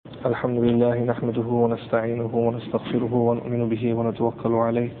الحمد لله نحمده ونستعينه ونستغفره ونؤمن به ونتوكل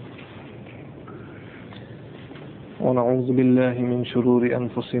عليه ونعوذ بالله من شرور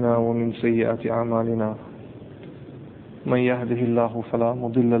أنفسنا ومن سيئات أعمالنا من يهده الله فلا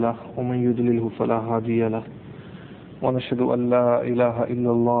مضل له ومن يضلله فلا هادي له ونشهد أن لا إله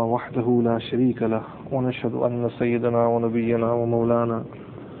إلا الله وحده لا شريك له ونشهد أن سيدنا ونبينا ومولانا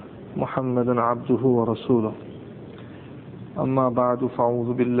محمدا عبده ورسوله أما بعد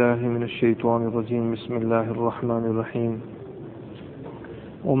فأعوذ بالله من الشيطان الرجيم بسم الله الرحمن الرحيم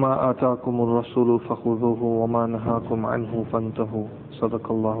وما آتاكم الرسول فخذوه وما نهاكم عنه فانتهوا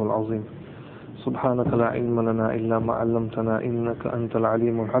صدق الله العظيم سبحانك لا علم لنا إلا ما علمتنا إنك أنت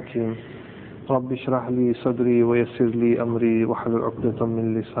العليم الحكيم رب اشرح لي صدري ويسر لي أمري واحلل عقدة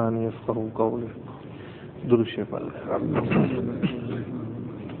من لساني يفقهوا قولي درود شریف.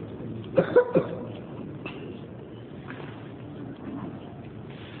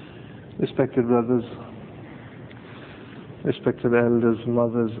 Respected brothers, respected elders,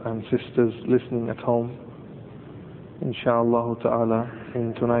 mothers and sisters listening at home, inshallah ta'ala,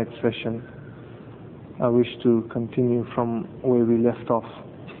 in tonight's session, I wish to continue from where we left off.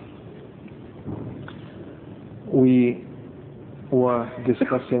 We were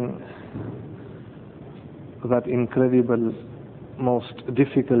discussing that incredible, most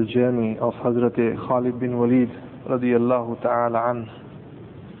difficult journey of Hazrat Khalid bin Walid radiyallahu ta'ala anhu.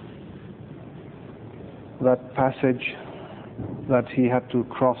 That passage that he had to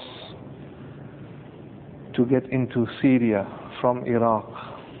cross to get into Syria from Iraq.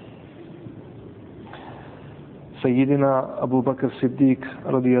 Sayyidina Abu Bakr Siddiq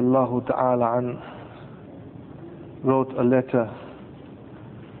radiyallahu ta'ala an wrote a letter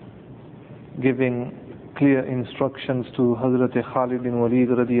giving clear instructions to Hazrat Khalid bin Walid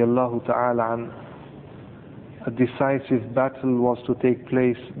radiyallahu ta'ala an. A decisive battle was to take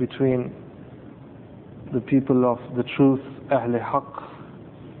place between the people of the truth, Ahl Haqq,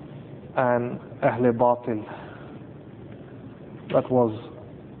 and Ahl Batil. That was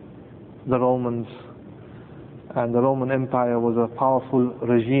the Romans, and the Roman Empire was a powerful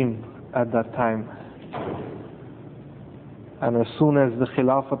regime at that time. And as soon as the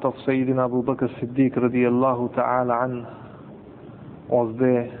Khilafat of Sayyidina Abu Bakr Siddiq radiyallahu ta'ala an was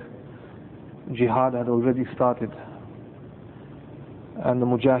there, jihad had already started. And the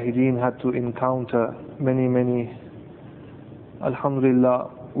Mujahideen had to encounter many, alhamdulillah,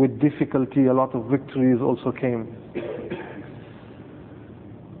 with difficulty. A lot of victories also came.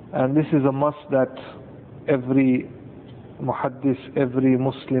 And this is a must that every muhaddis, every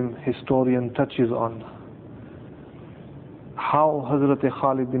Muslim historian touches on. How Hazrat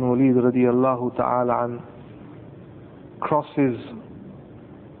Khalid bin Walid radiyallahu ta'ala an crosses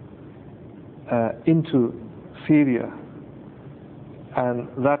into Syria. And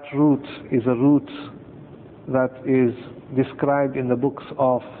that route is a route that is described in the books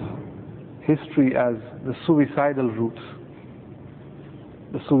of history as the suicidal route.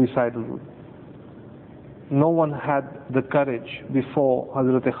 The suicidal route. No one had the courage before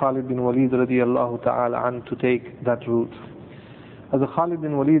Hazrat Khalid bin Walid radiyallahu ta'ala an to take that route. Hazrat Khalid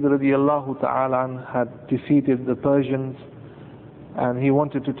bin Walid radiyallahu ta'ala an had defeated the Persians, and he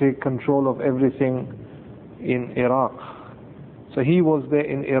wanted to take control of everything in Iraq. So he was there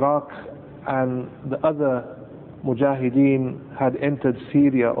in Iraq, and the other Mujahideen had entered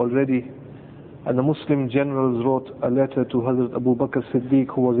Syria already. And the Muslim generals wrote a letter to Hazrat Abu Bakr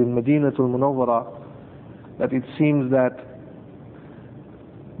Siddiq, who was in Madinatul Munawwara, that it seems that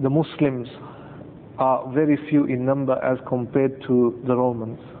the Muslims are very few in number as compared to the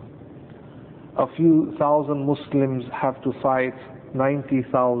Romans. A few thousand Muslims have to fight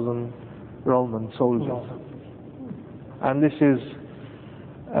 90,000 Roman soldiers. And this is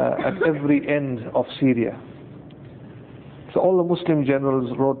at every end of Syria. So all the Muslim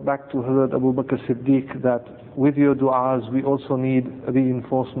generals wrote back to Hazrat Abu Bakr Siddiq that with your du'as we also need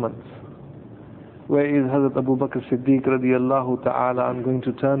reinforcements. Where is Hazrat Abu Bakr Siddiq radiyallahu ta'ala I'm going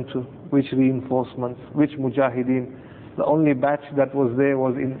to turn to? Which reinforcements? Which Mujahideen? The only batch that was there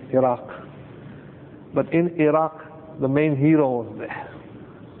was in Iraq. But in Iraq the main hero was there.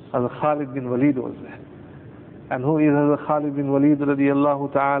 Hazrat Khalid bin Walid was there. And who is Hazrat Khalid bin Walid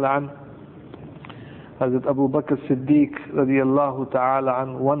radiyallahu ta'ala an? Hazrat Abu Bakr Siddiq radiyallahu ta'ala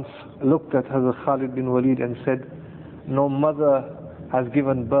an once looked at Hazrat Khalid bin Walid and said, no mother has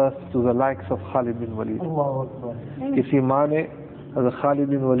given birth to the likes of Khalid bin Walid. Kisi maa ne Hazrat Khalid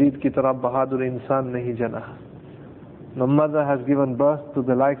bin Walid ki tarah bahadur insan nahi jana. No mother has given birth to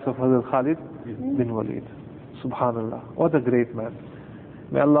the likes of Hazrat Khalid bin Walid. Subhanallah. What a great man.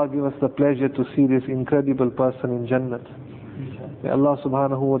 May Allah give us the pleasure to see this incredible person in Jannat. May Allah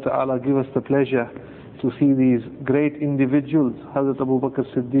subhanahu wa ta'ala give us the pleasure to see these great individuals, Hazrat Abu Bakr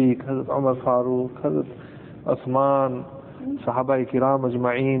Siddiq, Hazrat Umar Farooq, Hazrat Uthman, Sahaba Kiram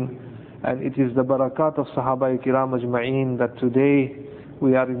Ajma'een. And it is the barakat of Sahaba Kiram Ajma'een that today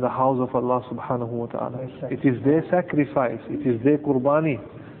we are in the house of Allah subhanahu wa ta'ala. It is their sacrifice, it is their qurbani.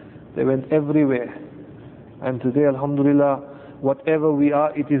 They went everywhere. And today, alhamdulillah, whatever we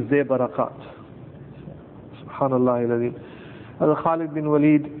are, it is their barakat. Subhanallah al-Azim. Khalid bin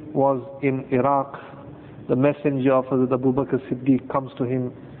Walid was in Iraq. The messenger of Hazrat Abu Bakr Siddiq comes to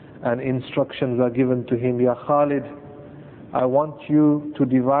him and instructions are given to him. Ya Khalid, I want you to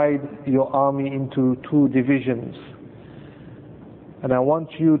divide your army into 2 divisions. And I want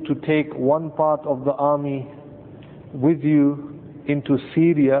you to take one part of the army with you into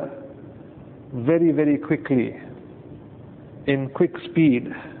Syria very, very quickly, in quick speed.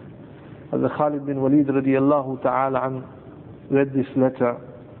 As Khalid bin Walid radiallahu ta'ala an read this letter,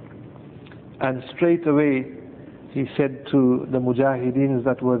 and straight away he said to the mujahideens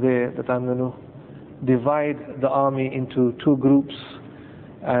that were there that I'm going to divide the army into 2 groups,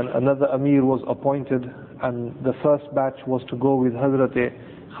 and another Amir was appointed, and the first batch was to go with Hazrat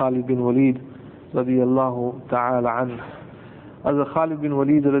Khalid bin Walid radiallahu ta'ala an. As Khalid bin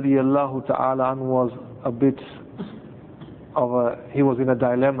Walid radiallahu ta'ala an was a bit he was in a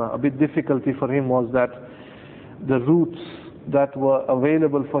dilemma. A bit difficulty for him was that the routes that were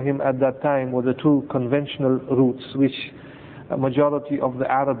available for him at that time were the 2 conventional routes which a majority of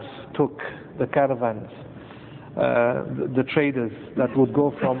the Arabs took, the caravans, the traders that would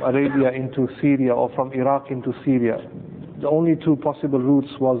go from Arabia into Syria or from Iraq into Syria. The only 2 possible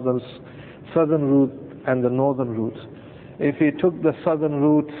routes was the southern route and the northern route. If he took the southern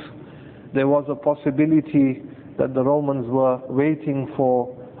route, there was a possibility that the Romans were waiting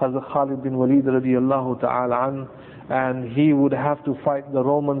for Hazrat Khalid bin Walid radiallahu ta'ala an, and he would have to fight the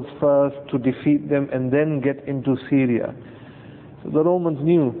Romans first to defeat them and then get into Syria. So the Romans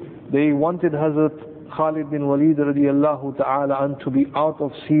knew they wanted Hazrat Khalid bin Walid radiallahu ta'ala an to be out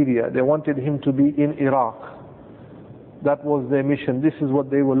of Syria. They wanted him to be in Iraq. That was their mission. This is what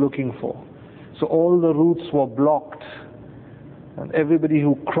they were looking for. So all the routes were blocked, and everybody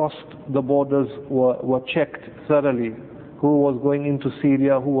who crossed the borders were checked thoroughly. Who was going into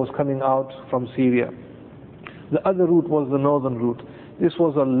Syria, who was coming out from Syria. The other route was the northern route. This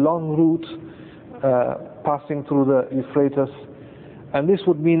was a long route passing through the Euphrates, and this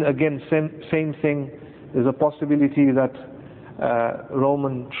would mean again same thing. There's a possibility that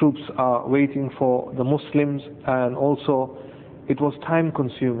Roman troops are waiting for the Muslims, and also it was time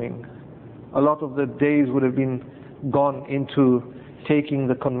consuming. A lot of the days would have been gone into taking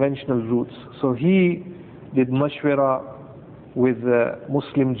the conventional routes. So he did mashwara with the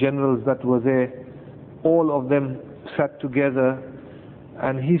Muslim generals that were there. All of them sat together,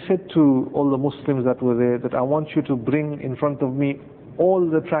 and he said to all the Muslims that were there that I want you to bring in front of me all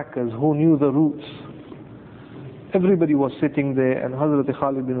the trackers who knew the routes. Everybody was sitting there, and Hazrat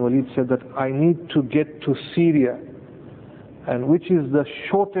Khalid bin Walid said that I need to get to Syria, and which is the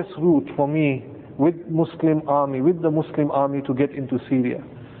shortest route for me with the Muslim army to get into Syria.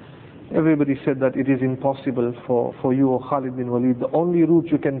 Everybody said that it is impossible for you, O Khalid bin Walid. The only route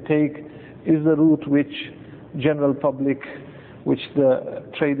you can take is the route which general public, which the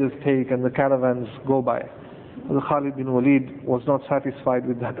traders take and the caravans go by. Khalid bin Walid was not satisfied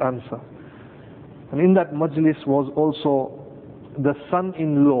with that answer. And in that majlis was also the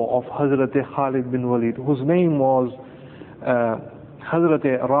son-in-law of Hazrat Khalid bin Walid, whose name was Hazrat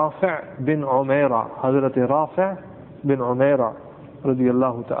Rafi' bin Umaira. Hazrat Rafi' bin Umaira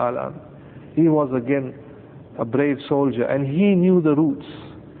radiyallahu ta'ala. He was again a brave soldier, and he knew the routes,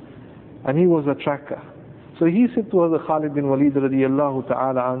 and he was a tracker. So he said to Hazrat Khalid bin Walid radiyallahu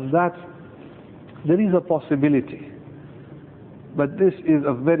ta'ala and that there is a possibility, but this is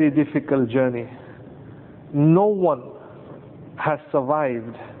a very difficult journey. No one has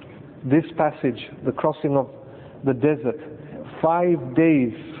survived this passage, the crossing of the desert, 5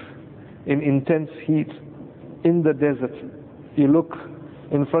 days in intense heat in the desert. You look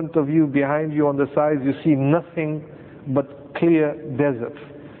in front of you, behind you, on the sides, you see nothing but clear desert.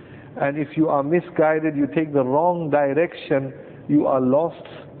 And if you are misguided, you take the wrong direction, you are lost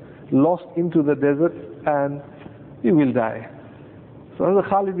into the desert, and you will die. So Hazrat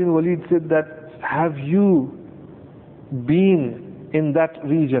Khalid bin Walid said that, have you been in that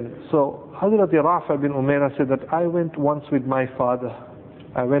region? So Hazrat Rafi' bin Umaira said that I went once with my father.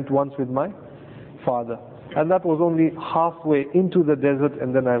 And that was only halfway into the desert,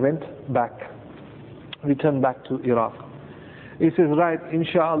 and then I returned back to Iraq. He says, right,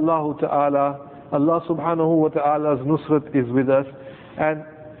 insha'Allah ta'ala, Allah subhanahu wa ta'ala's nusrat is with us. And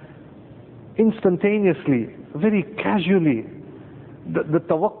instantaneously, very casually, the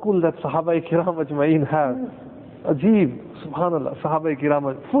tawakkul that Sahaba Kiram Ajma'in have, Ajib, subhanallah, Sahaba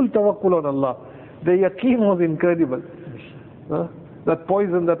Kiram, full tawakkul on Allah. Their yaqeen was incredible. That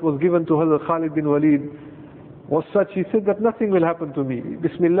poison that was given to Hazrat Khalid bin Walid was such, he said that nothing will happen to me.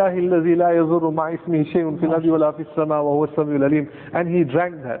 Bismillahi allazi la yazurru ma'ismi shay'un fil ardi wa la fis sama wa huwa as-sami'ul alim. And he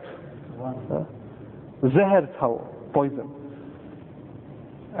drank that. Zahar thaw, poison.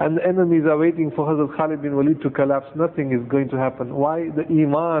 And the enemies are waiting for Hazrat Khalid bin Walid to collapse. Nothing is going to happen. Why? The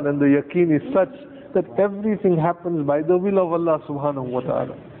iman and the yaqeen is such that everything happens by the will of Allah subhanahu wa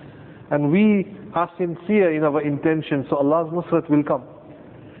ta'ala. And we are sincere in our intention, so Allah's nusrat will come.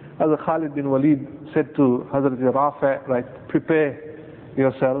 Hazrat Khalid bin Walid said to Hazrat Rafi', right, prepare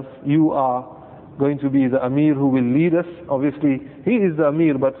yourself. You are going to be the Amir who will lead us. Obviously, he is the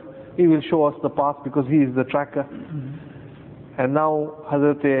Amir, but he will show us the path because he is the tracker. And now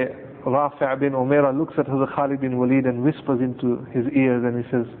Hazrat Rafi' bin Umairah looks at Hazrat Khalid bin Walid and whispers into his ears and he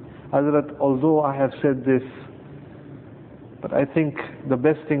says, Hazrat, although I have said this, but I think the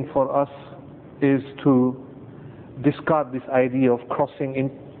best thing for us is to discard this idea of crossing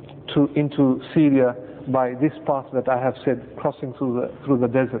into Syria by this path that I have said, crossing through the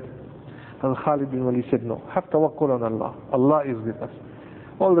desert. And Khalid bin Walid said, no, have tawakkul on Allah. Allah is with us.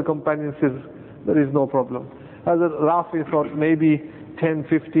 All the companions said, there is no problem. Hazrat Rafi thought maybe 10,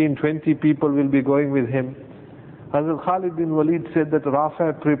 15, 20 people will be going with him. Hazrat Khalid bin Walid said that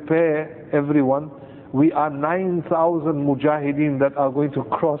Rafi, prepare everyone. We are 9,000 mujahideen that are going to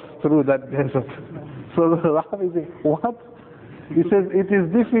cross through that desert. So Rafi said, what? He says, it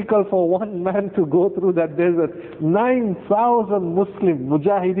is difficult for one man to go through that desert. 9,000 Muslim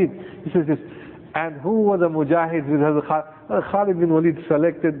mujahideen. He says this. And who were the mujahids with Hazrat Khalid? Khalid bin Walid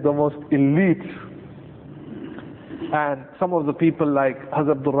selected the most elite. And some of the people like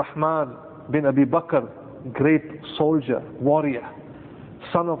Hazrat Abdul Rahman bin Abi Bakr, great soldier, warrior,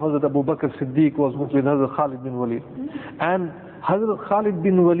 son of Hazrat Abu Bakr Siddiq, was with Hazrat Khalid bin Walid. And Hazrat Khalid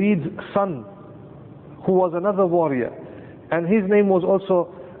bin Walid's son, who was another warrior, and his name was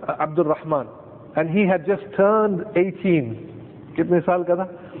also Abdul Rahman, and he had just turned 18. Kitne saal ka tha?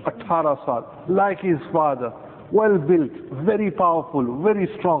 18 saal. Like his father, well built, very powerful, very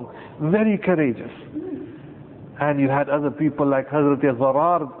strong, very courageous. And you had other people like Hazrat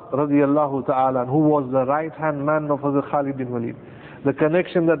Zarar radiyallahu ta'ala, who was the right hand man of Hazrat Khalid bin Walid. The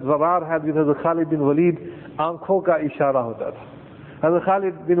connection that Zarar had with Hazrat Khalid bin Walid, aankhon ka ishara hota tha. Hazrat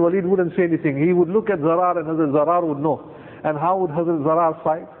Khalid bin Walid wouldn't say anything. He would look at Zarar and Hazrat Zarar would know. And how would Hazrat Zarar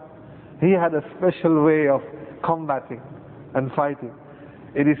fight? He had a special way of combating and fighting.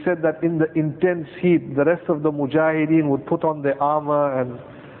 It is said that in the intense heat, the rest of the mujahideen would put on their armor and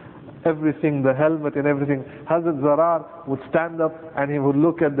everything, the helmet and everything. Hazrat Zarar would stand up and he would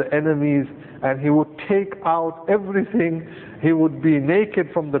look at the enemies and he would take out everything. He would be naked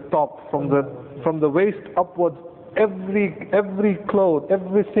from the top, from the waist upwards. Every cloth,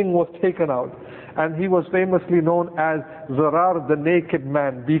 everything was taken out. And he was famously known as Zarar the naked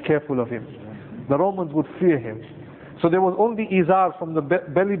man. Be careful of him. The Romans would fear him. So there was only izar from the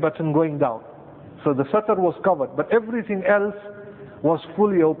belly button going down. So the satar was covered, but everything else was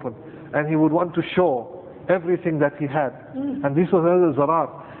fully open. And he would want to show everything that he had. And this was Hazrat Zarar.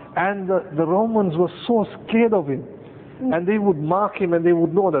 And the Romans were so scared of him. And they would mark him and they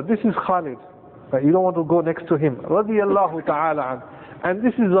would know that this is Khalid. Right? You don't want to go next to him. Radiyallahu ta'ala an. And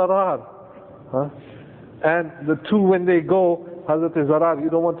this is Zarar. And the two, when they go, Hazrat Zarar, you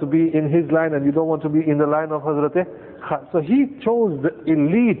don't want to be in his line and you don't want to be in the line of Hazrat Khalid. So he chose the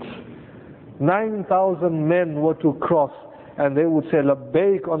elite. 9,000 men were to cross. And they would say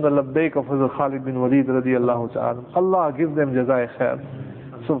labbaik on the labbaik of Hazrat Khalid bin Walid radiyallahu ta'ala. Allah give them jazai khair.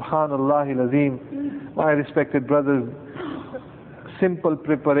 Subhanallah al-Azim. My respected brothers, simple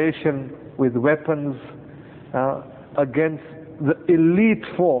preparation with weapons against the elite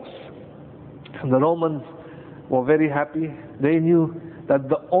force. And the Romans were very happy. They knew that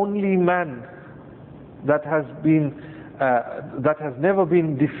the only man that has never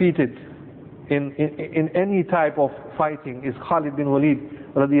been defeated in any type of fighting is Khalid bin Walid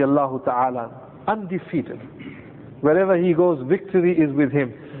radiyallahu ta'ala, undefeated. Wherever he goes, victory is with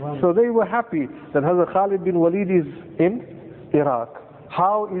him. Wow. So they were happy that Hazrat Khalid bin Walid is in Iraq.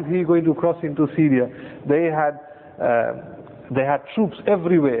 How is he going to cross into Syria? They had troops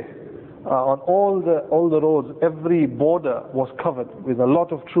everywhere. On all the roads, every border was covered with a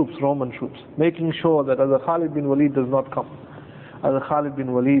lot of troops, Roman troops, making sure that Hazrat Khalid bin Walid does not come. Hazrat Khalid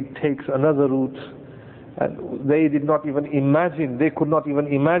bin Walid takes another route And they did not even imagine, they could not even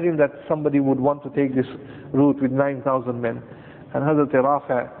imagine that somebody would want to take this route with 9,000 men. And Hazrat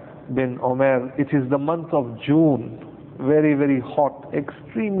Rafi' bin Umair, it is the month of June, very, very hot,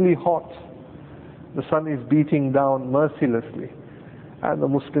 extremely hot. The sun is beating down mercilessly, and the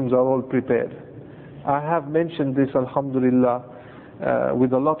Muslims are all prepared. I have mentioned this, alhamdulillah,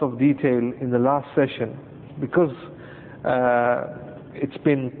 with a lot of detail in the last session, because it's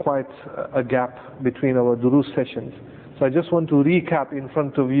been quite a gap between our durus sessions. So I just want to recap in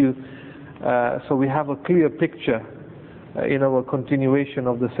front of you, so we have a clear picture in our continuation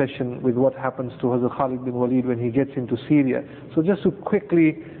of the session with what happens to Hazrat Khalid bin Walid when he gets into Syria. So just to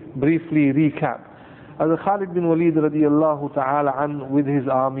quickly, briefly recap. Hazrat Khalid bin Walid radiallahu ta'ala an, with his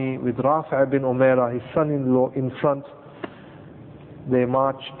army, with Rafi' bin Umairah, his son-in-law, in front, they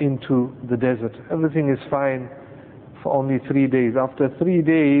march into the desert. Everything is fine for only 3 days. After 3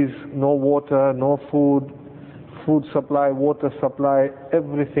 days, no water, no food, food supply, water supply,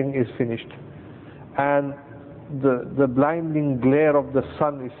 everything is finished. And the blinding glare of the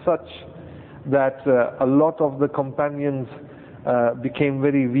sun is such that a lot of the companions became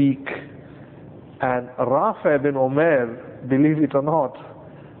very weak. And Rafi' bin Umair, believe it or not,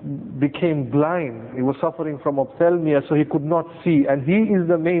 became blind. He was suffering from ophthalmia, so he could not see. And he is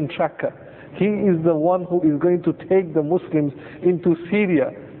the main tracker. He is the one who is going to take the Muslims into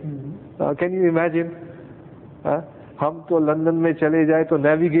Syria. Can you imagine? हम तो London में चले जाए तो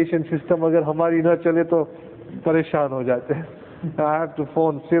navigation system अगर हमारी ना चले तो परेशान हो जाते हैं. I have to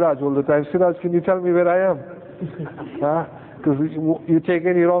phone Siraj all the time. Siraj, can you tell me where I am? Because you take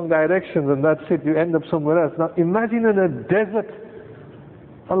any wrong directions and that's it, you end up somewhere else. Now imagine in a desert,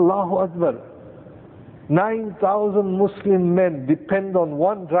 Allahu Akbar, 9,000 Muslim men depend on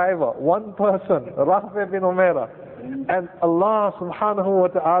one driver, one person, Rafi' bin Umairah. And Allah subhanahu wa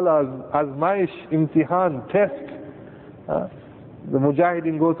ta'ala's azmaish, imtihan, test, the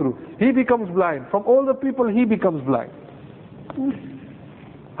mujahideen go through. He becomes blind. From all the people, he becomes blind.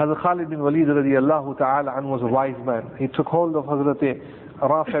 Hazrat Khalid bin Walid radiallahu ta'ala an was a wise man. He took hold of Hazrat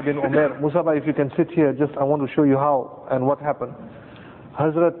Rafi' bin Umair. Musaba, if you can sit here, just I want to show you how and what happened.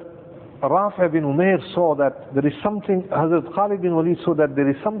 Hazrat Rafi' bin Umair saw that there is something, Hazrat Khalid bin Walid saw that there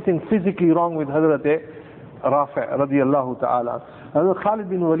is something physically wrong with Hazrat Rafi' radiallahu ta'ala. Hazrat Khalid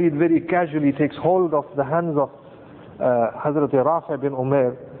bin Walid very casually takes hold of the hands of Hazrat Rafi' bin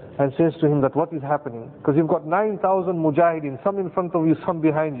Umair and says to him that what is happening? Because you've got 9,000 mujahideen, some in front of you, some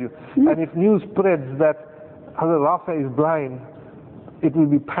behind you. And if news spreads that Hazrat Rafi' is blind, it will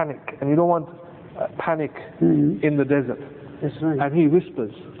be panic. And you don't want panic in the desert. That's right. And he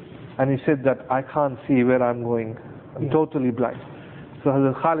whispers. And he said that I can't see where I'm going. I'm totally blind. So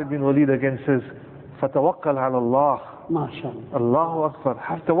Hazrat Khalid bin Walid again says, فَتَوَكَّلْ عَلَى اللَّهِ MashaAllah. Allahu Akbar.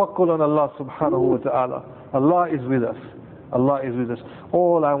 Have tawakkul on Allah subhanahu wa ta'ala. Allah is with us. Allah is with us.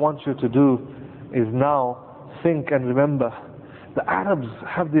 All I want you to do is now think and remember. The Arabs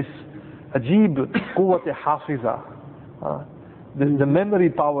have this ajib quwwat hafiza. The memory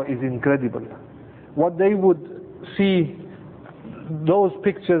power is incredible. What they would see, those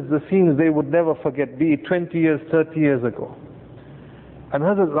pictures, the scenes they would never forget, be it 20 years, 30 years ago. And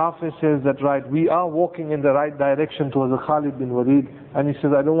Hazrat Rafi says that, right, we are walking in the right direction towards Khalid bin Walid. And he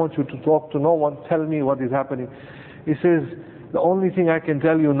says, I don't want you to talk to no one, tell me what is happening. He says, the only thing I can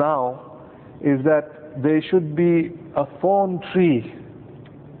tell you now is that there should be a thorn tree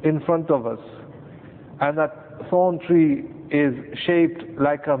in front of us. And that thorn tree is shaped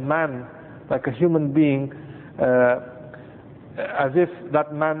like a man, like a human being, as if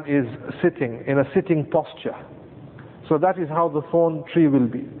that man is sitting, in a sitting posture. So that is how the thorn tree will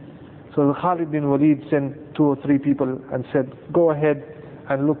be. So Khalid bin Walid sent 2 or 3 people and said, go ahead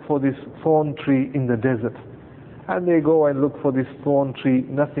and look for this thorn tree in the desert. And they go and look for this thorn tree,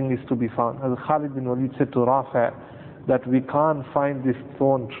 nothing is to be found. As Khalid bin Walid said to Rafi' that we can't find this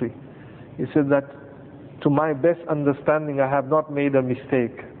thorn tree. He said that, to my best understanding, I have not made a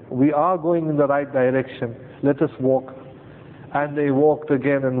mistake. We are going in the right direction. Let us walk. And they walked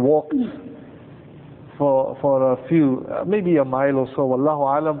again and walked for a few, maybe a mile or so,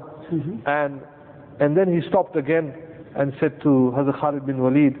 Wallahu alam. And then he stopped again and said to Hazrat Khalid bin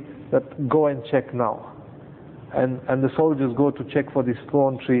Walid that go and check now. And the soldiers go to check for this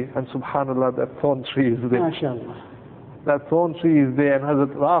thorn tree, and subhanallah, that thorn tree is there. MashaAllah. That thorn tree is there, and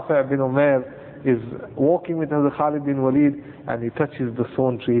Hazrat Rafi' bin Umair is walking with Hazrat Khalid bin Walid, and he touches the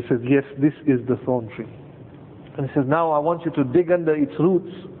thorn tree. He says, yes, this is the thorn tree. And he says, now I want you to dig under its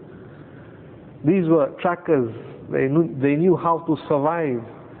roots. These were trackers. They knew how to survive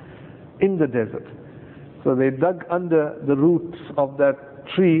in the desert. So they dug under the roots of that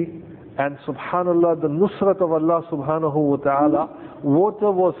tree, And subhanallah, the nusrat of Allah subhanahu wa ta'ala, water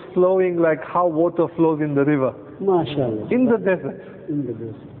was flowing like how water flows in the river. MashaAllah. In the desert. In the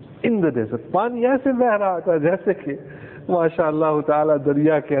desert. In the desert. पानी ऐसे बह रहा था जैसे कि माशाअल्लाह ताला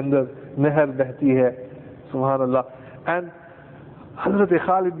दरिया के अंदर नहर बहती है. Subhanallah. And Hazrat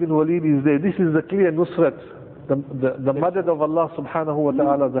Khalid bin Walid is there. This is the clear nusrat, the madad of Allah subhanahu wa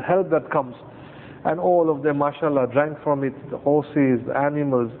ta'ala, the help that comes. And all of them, mashallah, drank from it, the horses, the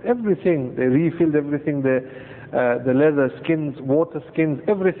animals, everything. They refilled everything, the leather skins, water skins,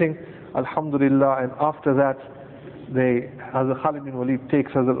 everything. Alhamdulillah. And after that, Hazrat Khalid bin Walid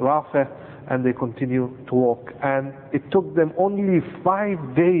takes Hazrat Rafi and they continue to walk. And it took them only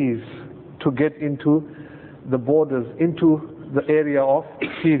 5 days to get into the borders, into the area of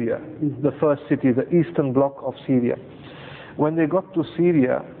Syria, the first city, the eastern block of Syria. When they got to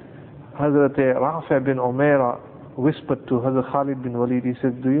Syria, Hazrat Rafi bin Umaira whispered to Hazrat Khalid bin Walid, he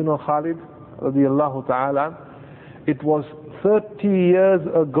said, do you know Khalid, radiyallahu ta'ala, it was 30 years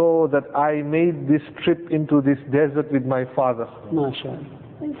ago that I made this trip into this desert with my father.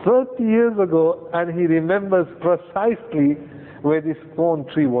 MashaAllah. 30 years ago, and he remembers precisely where this thorn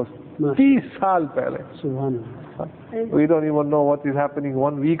tree was. 30 saal pehle. Subhanallah. We don't even know what is happening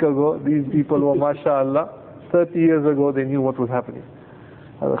 1 week ago. These people were, mashallah, 30 years ago they knew what was happening.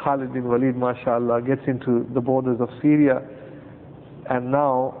 Khalid bin Walid, mashallah, gets into the borders of Syria. And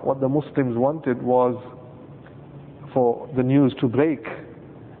now what the Muslims wanted was for the news to break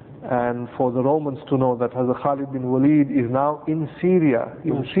and for the Romans to know that Hazrat Khalid bin Walid is now in Syria,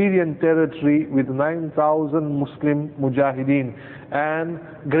 in Syrian territory with 9,000 Muslim mujahideen and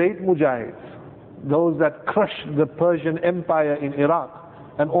great mujahids, those that crushed the Persian Empire in Iraq,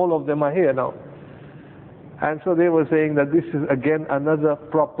 and all of them are here now. And so they were saying that this is again another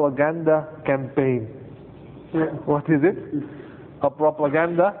propaganda campaign. What is it? A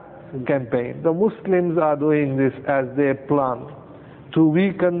propaganda campaign. The Muslims are doing this as their plan to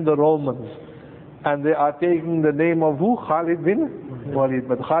weaken the Romans, and they are taking the name of who? Khalid bin Walid.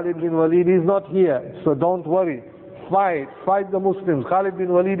 But Khalid bin Walid is not here, so don't worry. Fight the Muslims. Khalid bin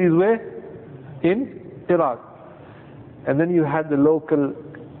Walid is where? In Iraq. And then you had the local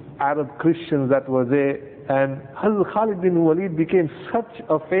Arab Christians that were there, and Hazrat Khalid bin Walid became such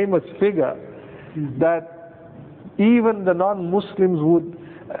a famous figure that even the non-Muslims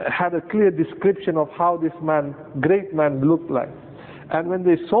had a clear description of how this man, great man, looked like. And when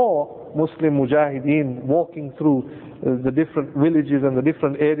they saw Muslim mujahideen walking through the different villages and the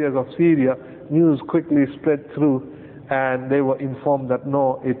different areas of Syria, news quickly spread through, and they were informed that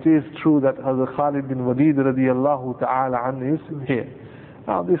no, it is true that Hazrat Khalid bin Walid radiyallahu ta'ala anhu is here.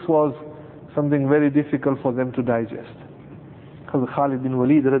 Now this was something very difficult for them to digest. Hazrat Khalid bin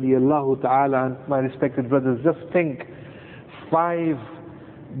Walid radiyallahu ta'ala, and my respected brothers, just think, 5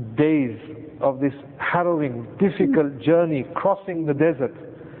 days of this harrowing, difficult journey crossing the desert.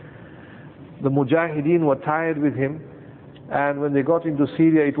 The mujahideen were tired with him, and when they got into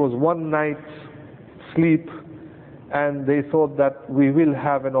Syria, it was 1 night's sleep, and they thought that we will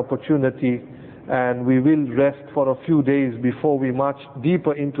have an opportunity and we will rest for a few days before we march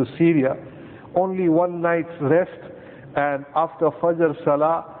deeper into Syria. Only 1 night's rest, and after Fajr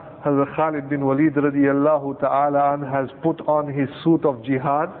Salah, Hazrat Khalid bin Walid radiyallahu ta'ala an has put on his suit of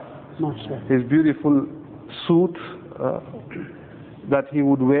jihad, his beautiful suit that he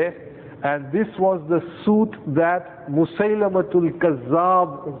would wear, and this was the suit that Musaylamatul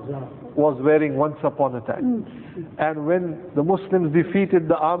Kazzab was wearing once upon a time. And when the Muslims defeated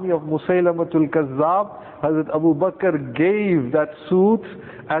the army of Musaylamatul Kazzab, Hazrat Abu Bakr gave that suit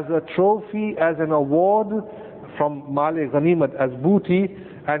as a trophy, as an award from Male Ghanimat, as booty,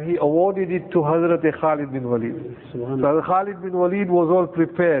 and he awarded it to Hazrat Khalid bin Walid. So Hazrat Khalid bin Walid was all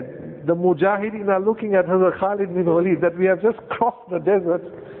prepared. The Mujahideen are looking at Hazrat Khalid bin Walid that we have just crossed the desert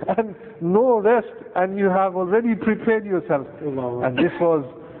and no rest, and you have already prepared yourself. And this was,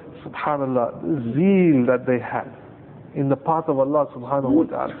 subhanallah, the zeal that they had in the path of Allah subhanahu wa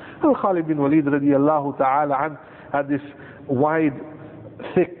ta'ala. Hazrat Khalid bin Walid radiyallahu ta'ala had this wide,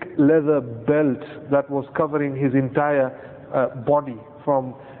 thick leather belt that was covering his entire body,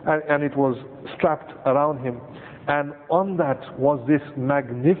 and it was strapped around him, and on that was this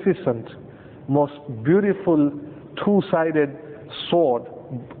magnificent, most beautiful 2-sided sword,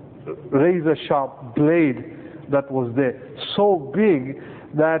 razor sharp blade that was there, so big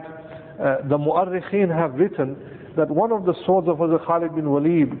that the Mu'arrikhin have written that one of the swords of Hazrat Khalid bin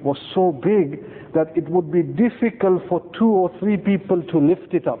Walid was so big that it would be difficult for 2 or 3 people to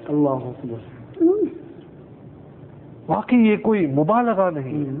lift it up. Allahu Akbar. वाकई ये कोई मुबालगा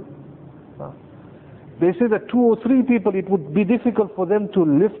नहीं, They say that 2 or 3 people, it would be difficult for them to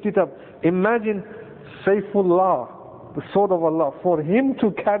lift it up. Imagine Sayfullah, the sword of Allah, for him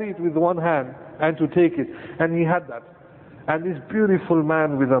to carry it with one hand and to take it. And he had that. And this beautiful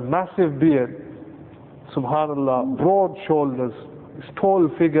man with a massive beard, subhanallah, broad shoulders, this tall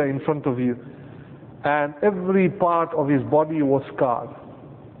figure in front of you, and every part of his body was scarred.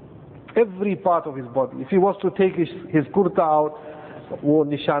 Every part of his body. If he was to take his kurta out, wo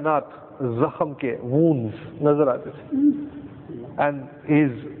nishanat, zakham ke, wounds, nazar aate the. And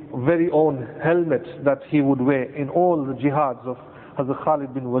his very own helmet that he would wear in all the jihads of Hazrat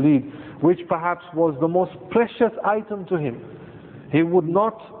Khalid bin Walid, which perhaps was the most precious item to him. He would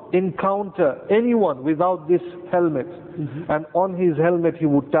not encounter anyone without this helmet. And on his helmet he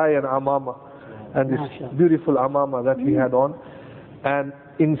would tie an amama, and this beautiful amama that he had on. And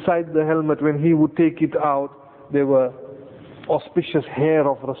inside the helmet, when he would take it out, there were auspicious hair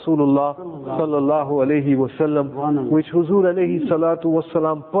of Rasulullah sallallahu alayhi wasallam, which Huzur alayhi salatu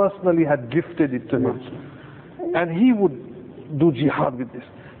wasalam personally had gifted it to him. And he would do jihad with this.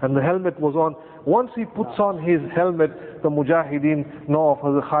 And the helmet was on. Once he puts on his helmet, the mujahideen know of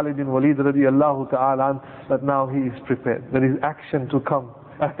Hazrat Khalid bin Walid radiallahu ta'ala that now he is prepared. There is action to come.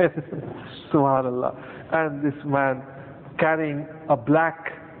 Subhanallah. And this man carrying a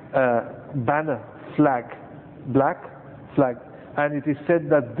black banner, flag, black flag. And it is said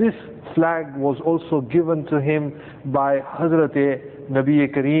that this flag was also given to him by Hazrat Nabi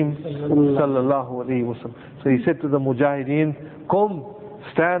Kareem sallallahu alayhi wa sallam. So he said to the mujahideen, come,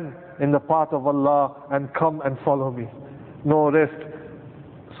 stand in the path of Allah and come and follow me. No rest.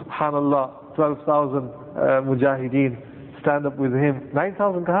 Subhanallah, 12,000 mujahideen stand up with him.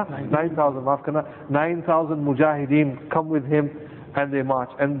 9,000 kaha? 9,000, maaf karna. 9,000 mujahideen come with him and they march.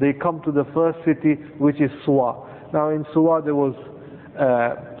 And they come to the first city, which is Suwa. Now in Suwa there was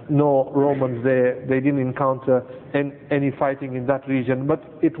no Romans there. They didn't encounter any fighting in that region. But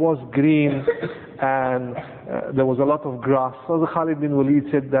it was green and there was a lot of grass. So the Khalid bin Walid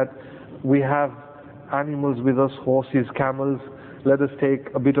said that we have animals with us, horses, camels. Let us take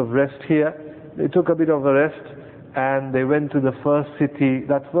a bit of rest here. They took a bit of a rest and they went to the first city.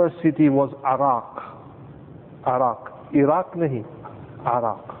 That first city was Arak. Arak. Iraq nahi.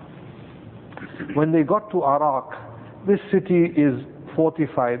 Arak. When they got to Arak, this city is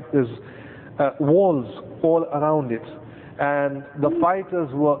fortified. There's walls all around it. And the fighters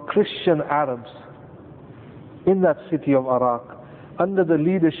were Christian Arabs in that city of Arak, under the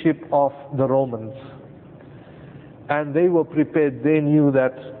leadership of the Romans. And they were prepared. They knew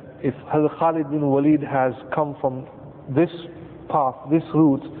that if Hazrat Khalid bin Walid has come from this path, this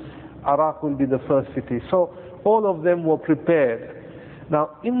route, Arak will be the first city. So all of them were prepared.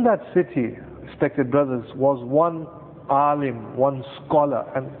 Now in that city, respected brothers, was one alim, one scholar,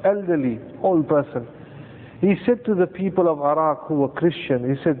 an elderly old person. He said to the people of Arak who were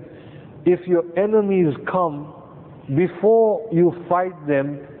Christian, he said, if your enemies come, before you fight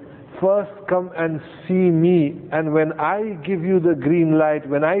them, first come and see me, and when I give you the green light,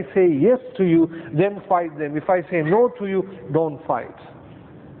 when I say yes to you, then fight them. If I say no to you, don't fight.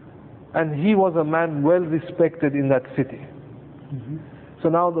 And he was a man well respected in that city. So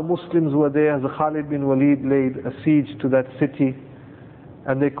now the Muslims were there. Hazrat Khalid bin Walid laid a siege to that city,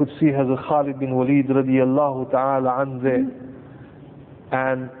 and they could see Hazrat Khalid bin Walid radiyallahu ta'ala an there,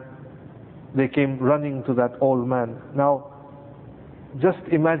 and they came running to that old man. Now just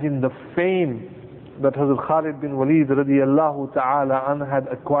imagine the fame that Hazrat Khalid bin Walid radiyallahu ta'ala an had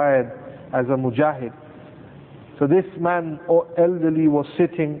acquired as a mujahid. So this man, elderly, was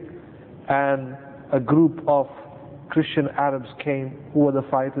sitting, and a group of Christian Arabs came, who were the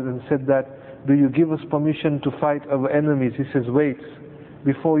fighters, and said that, do you give us permission to fight our enemies? He says, wait,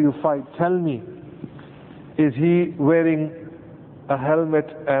 before you fight, tell me, is he wearing a helmet,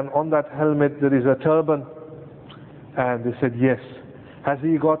 and on that helmet there is a turban? And they said, yes. Has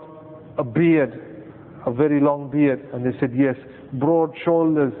he got a beard, a very long beard? And they said, yes. Broad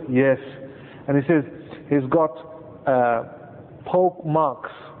shoulders? Yes. And he says, he's got poke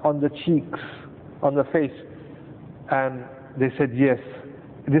marks on the cheeks, on the face. And they said, yes.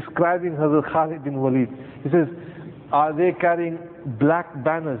 Describing Hazrat Khalid bin Walid, he says, are they carrying black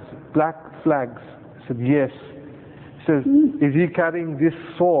banners, black flags? He said, yes. He says, is he carrying this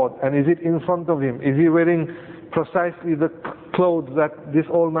sword, and is it in front of him? Is he wearing precisely the clothes that this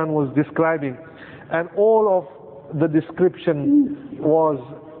old man was describing? And all of the description was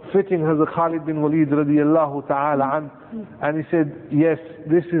fitting Hazrat Khalid bin Walid radiyallahu ta'ala an. And he said, yes,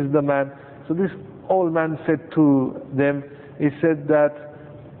 this is the man. So this old man said to them, he said that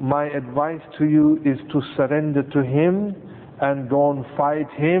my advice to you is to surrender to him and don't fight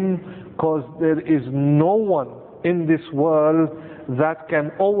him, because there is no one in this world that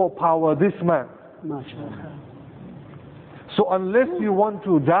can overpower this man. MashaAllah. So unless you want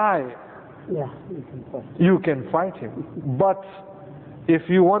to die, Yeah, you can fight. you can fight him. But if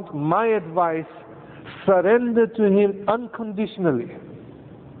you want my advice, surrender to him unconditionally.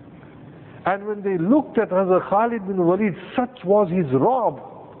 And when they looked at Hazrat Khalid bin Walid, such was his rob,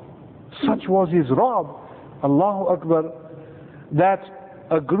 Allahu Akbar, that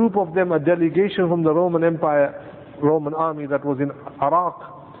a group of them, a delegation from the Roman Empire, Roman army that was in Iraq,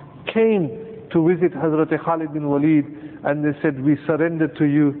 came to visit Hazrat Khalid bin Walid, and they said, we surrender to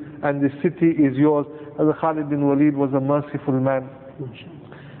you and the city is yours. Hazrat Khalid bin Walid was a merciful man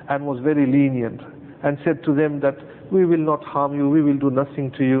and was very lenient, and said to them that we will not harm you, we will do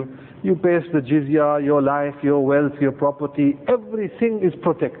nothing to you. You pay us the jizya, your life, your wealth, your property, everything is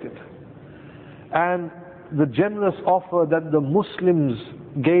protected. And the generous offer that the Muslims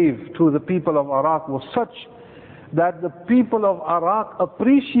gave to the people of Iraq was such that the people of Iraq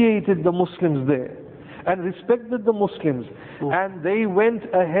appreciated the Muslims there and respected the Muslims, and they went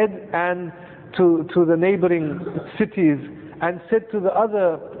ahead and to the neighboring cities and said to the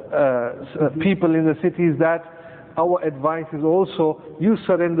other people in the cities that our advice is also, you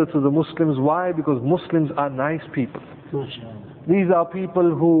surrender to the Muslims. Why? Because Muslims are nice people. MashaAllah. These are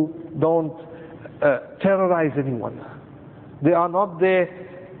people who don't terrorize anyone. They are not there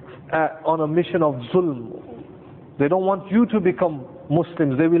on a mission of zulm. They don't want you to become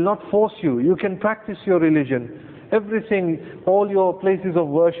Muslims. They will not force you. You can practice your religion. Everything, all your places of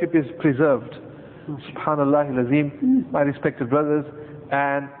worship is preserved. Subhanallah al-Azim, my respected brothers.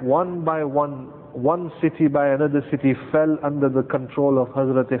 And one by one city by another city fell under the control of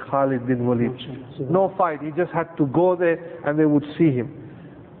Hazrat Khalid bin Walid. No fight, he just had to go there and they would see him.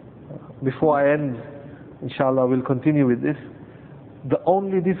 Before I end, inshallah, we'll continue with this. The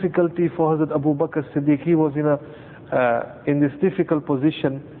only difficulty for Hazrat Abu Bakr Siddiq, he was in this difficult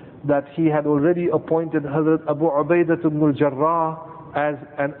position that he had already appointed Hazrat Abu Ubaidah ibn al-Jarrah as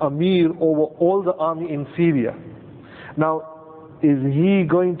an Amir over all the army in Syria. Now, is he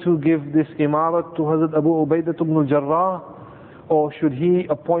going to give this imarat to Hazrat Abu Ubaidah ibn al-Jarrah, or should he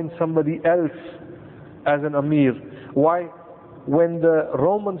appoint somebody else as an Amir? Why? When the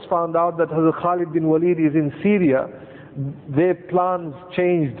Romans found out that Hazrat Khalid bin Walid is in Syria, their plans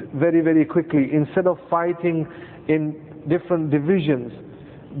changed very, very quickly. Instead of fighting in different divisions,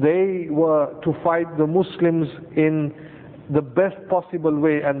 they were to fight the Muslims in the best possible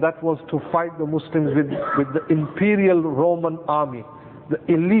way, and that was to fight the Muslims with the imperial Roman army, the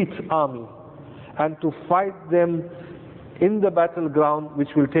elite army, and to fight them in the battleground, which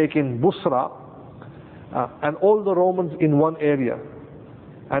will take in Busra, and all the Romans in one area.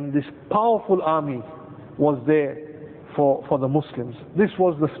 And this powerful army was there for the Muslims. This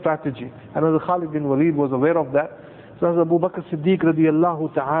was the strategy, and as Khalid bin Walid was aware of that. So as Abu Bakr Siddiq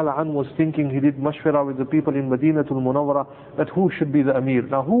radiallahu ta'ala an was thinking, he did mashwara with the people in Madinatul Munawwara that who should be the Amir.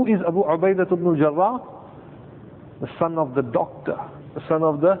 Now who is Abu Ubaidah ibn al-Jarrah? The son of the doctor, the son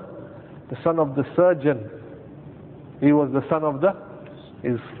of the surgeon. He was the son of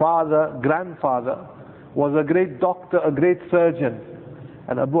his grandfather was a great doctor, a great surgeon.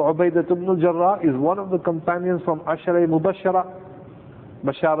 And Abu Ubaidah ibn al-Jarrah is one of the companions from Ashara Mubashara.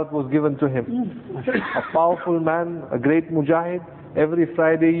 Basharat was given to him. A powerful man, a great mujahid. Every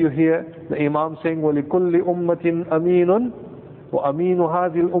Friday you hear the Imam saying, وَلِكُلِّ أُمَّةٍ أَمِينٌ وَأَمِينُ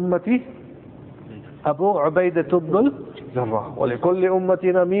هَذِي الْأُمَّةِ Abu Ubaidah ibn al-Jarrah. وَلِكُلِّ أُمَّةٍ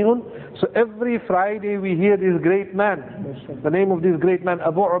أَمِينٌ. So every Friday we hear this great man. The name of this great man,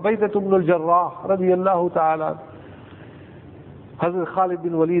 Abu Ubaidah ibn al-Jarrah radiyallahu ta'ala. Hazrat Khalid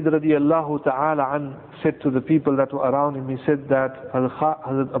bin Walid radiallahu ta'ala an said to the people that were around him, he said that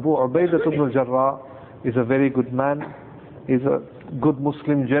Hazrat Abu Ubaidah ibn al-Jarrah is a very good man, is a good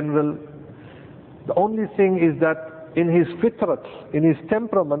Muslim general. The only thing is that in his fitrat, in his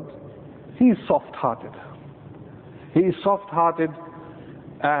temperament, he is soft-hearted. He is soft-hearted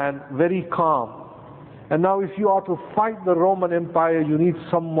and very calm. And now if you are to fight the Roman Empire, you need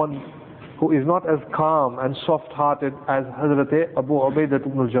someone who is not as calm and soft-hearted as Hazrat Abu Ubaidah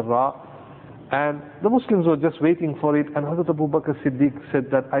ibn al-Jarrah. And the Muslims were just waiting for it, and Hazrat Abu Bakr Siddiq said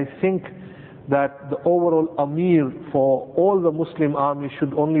that I think that the overall Amir for all the Muslim army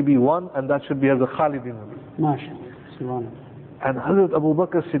should only be one, and that should be Hazrat Khalid bin Walid. And Hazrat Abu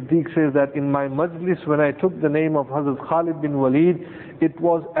Bakr Siddiq says that in my majlis, when I took the name of Hazrat Khalid bin Walid, it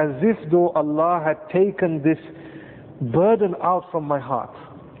was as if though Allah had taken this burden out from my heart.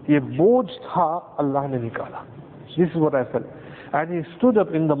 Ye bojh tha, Allah ne nikala. This is what I felt. And he stood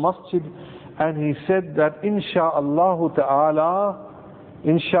up in the masjid and he said that insha'Allah ta'ala,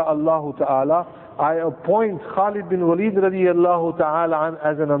 I appoint Khalid bin Walid radiyallahu ta'ala an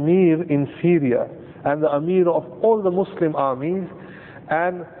as an Amir in Syria and the Amir of all the Muslim armies,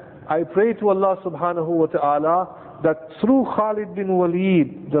 and I pray to Allah subhanahu wa ta'ala that through Khalid bin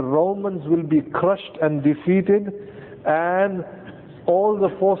Walid the Romans will be crushed and defeated, and all the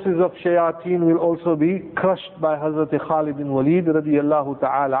forces of shayateen will also be crushed by Hazrat Khalid bin Walid radiyallahu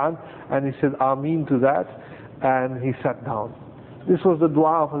ta'ala an. And he said Ameen to that, and he sat down. This was the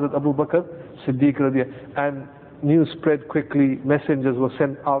dua of Hazrat Abu Bakr Siddiq radiyallahu, and news spread quickly. Messengers were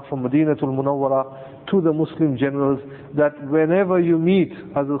sent out from Madinatul Munawwara to the Muslim generals that whenever you meet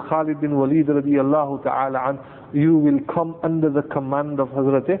Hazrat Khalid bin Walid radiyallahu ta'ala an, you will come under the command of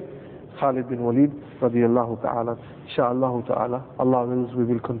Hazrat Khalid bin Walid radiyallahu ta'ala. Insha'Allah ta'ala, Allah wills, we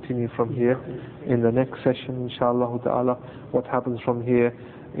will continue from here in the next session. Insha'Allah ta'ala, what happens from here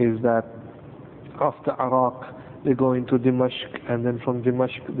is that after Iraq they go into Dimashq, and then from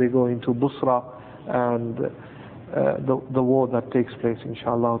Dimashq they go into Busra, and the war that takes place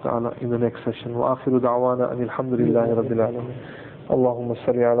insha'Allah ta'ala in the next session. Wa akhiru da'wana alhamdulillahi rabbil alamin. اللهم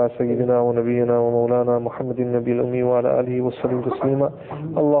صل على سيدنا ونبينا ومولانا محمد النبي الأمي وعلى آله وسلم تسليما.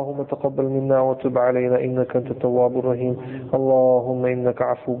 اللهم تقبل منا وتب علينا إنك أنت التواب الرحيم. اللهم إنك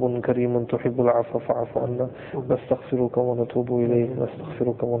عفو كريم تحب العفو فاعف عنا. نستغفرك ونتوب إليك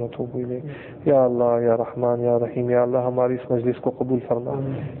یا اللہ یا رحمان یا رحیم. یا اللہ ہماری اس مجلس کو قبول فرما.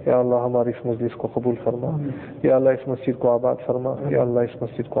 یا اللہ ہماری اس مجلس کو قبول فرما. یا اللہ اس مسجد کو آباد فرما. یا اللہ اس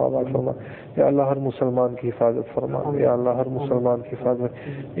مسجد کو آباد فرما. یا اللہ ہر مسلمان کی حفاظت فرما. یا اللہ ہر مسلمان کی حفاظت،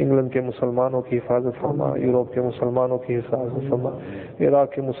 انگلینڈ کے مسلمانوں کی حفاظت فرما، یوروپ کے مسلمانوں کی حفاظت فرما،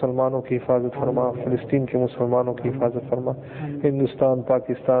 عراق کے مسلمانوں کی حفاظت فرما، فلسطین کے مسلمانوں کی حفاظت فرما، ہندوستان،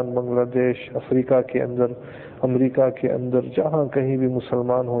 پاکستان، بنگلہ دیش، افریقہ کے اندر، امریکہ کے اندر، جہاں کہیں بھی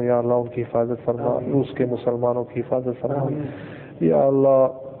مسلمان ہوں یا اللہ ان کی حفاظت فرما. روس کے مسلمانوں کی حفاظت فرما. یا اللہ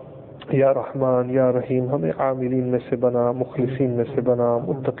یا رحمان یا رحیم، ہمیں عاملین میں سے بنا، مخلصین میں سے بنا،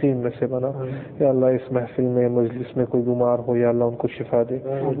 متقین میں سے بنا. یا اللہ اس محفل میں، مجلس میں کوئی بیمار ہو یا اللہ ان کو شفا دے.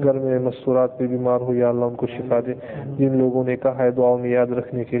 گھر میں مستورات میں بیمار ہو یا اللہ ان کو شفا دے. جن لوگوں نے کہا ہے دعاؤں میں یاد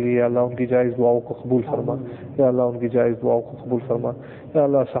رکھنے کے لیے، یا اللہ ان کی جائز دعاؤں کو قبول فرما. یا اللہ ان کی جائز دعاؤں کو قبول فرما. یا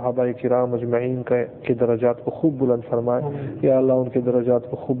اللہ صحابہ کرام اجمعین کے درجات کو خوب بلند فرمائے. یا اللہ ان کے درجات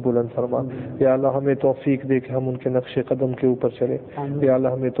کو خوب بلند فرما. یا اللہ ہمیں توفیق دے کہ ہم ان کے نقش قدم کے اوپر چلے. یا اللہ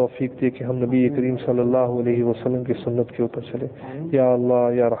ہمیں توفیق دے کہ ہم نبی کریم صلی اللہ علیہ وسلم کی سنت کے اوپر چلے. یا اللہ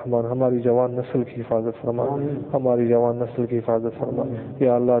یا رحمان ہماری جوان نسل کی حفاظت فرما. ہماری جوان نسل کی حفاظت فرما.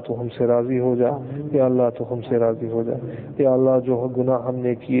 یا اللہ تو ہم سے راضی ہو جا. یا اللہ تو ہم سے راضی ہو جا. یا اللہ جو گناہ ہم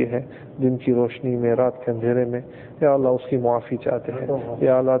نے کیے ہیں دن کی روشنی میں، رات کے اندھیرے میں، یا اللہ اس کی معافی چاہتے ہیں.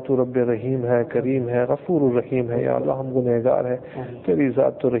 یا اللہ تو رب رحیم ہے، کریم ہے، غفور الرحیم ہے. یا اللہ ہم گنہگار ہیں، تیری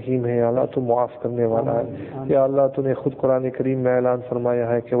ذات تو رحیم ہے. یا اللہ تو معاف کرنے والا ہے. یا اللہ تو نے خود قرآن کریم میں اعلان فرمایا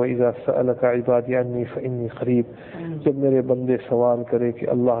ہے کہ وَإِذَا سَأَلَكَ عِبَادِي عَنِّي فَإِنِّي قَرِيبٌ. جب میرے بندے سوال کرے کہ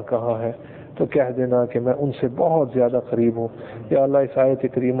اللہ کہاں ہے تو کہہ دینا کہ میں ان سے بہت زیادہ قریب ہوں. یا اللہ اس آیت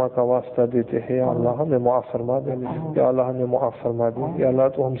کریمہ کا واسطہ دیتے ہیں، یا اللہ ہمیں معاف فرما دے. یا اللہ ہمیں معاف فرما دے. یا اللہ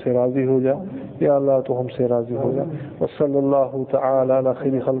تو ہم سے راضی ہو جا. یا اللہ تو ہم سے راضی ہو جا. وصلی اللہ تعالی علی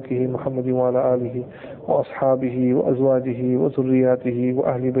خیر خلقہ محمد وعلی آلہ واصحابہ وازواجہ وذریاتہ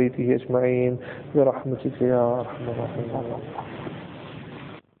واہل بیتہ اجمعین برحمتک یا ارحم الراحمین.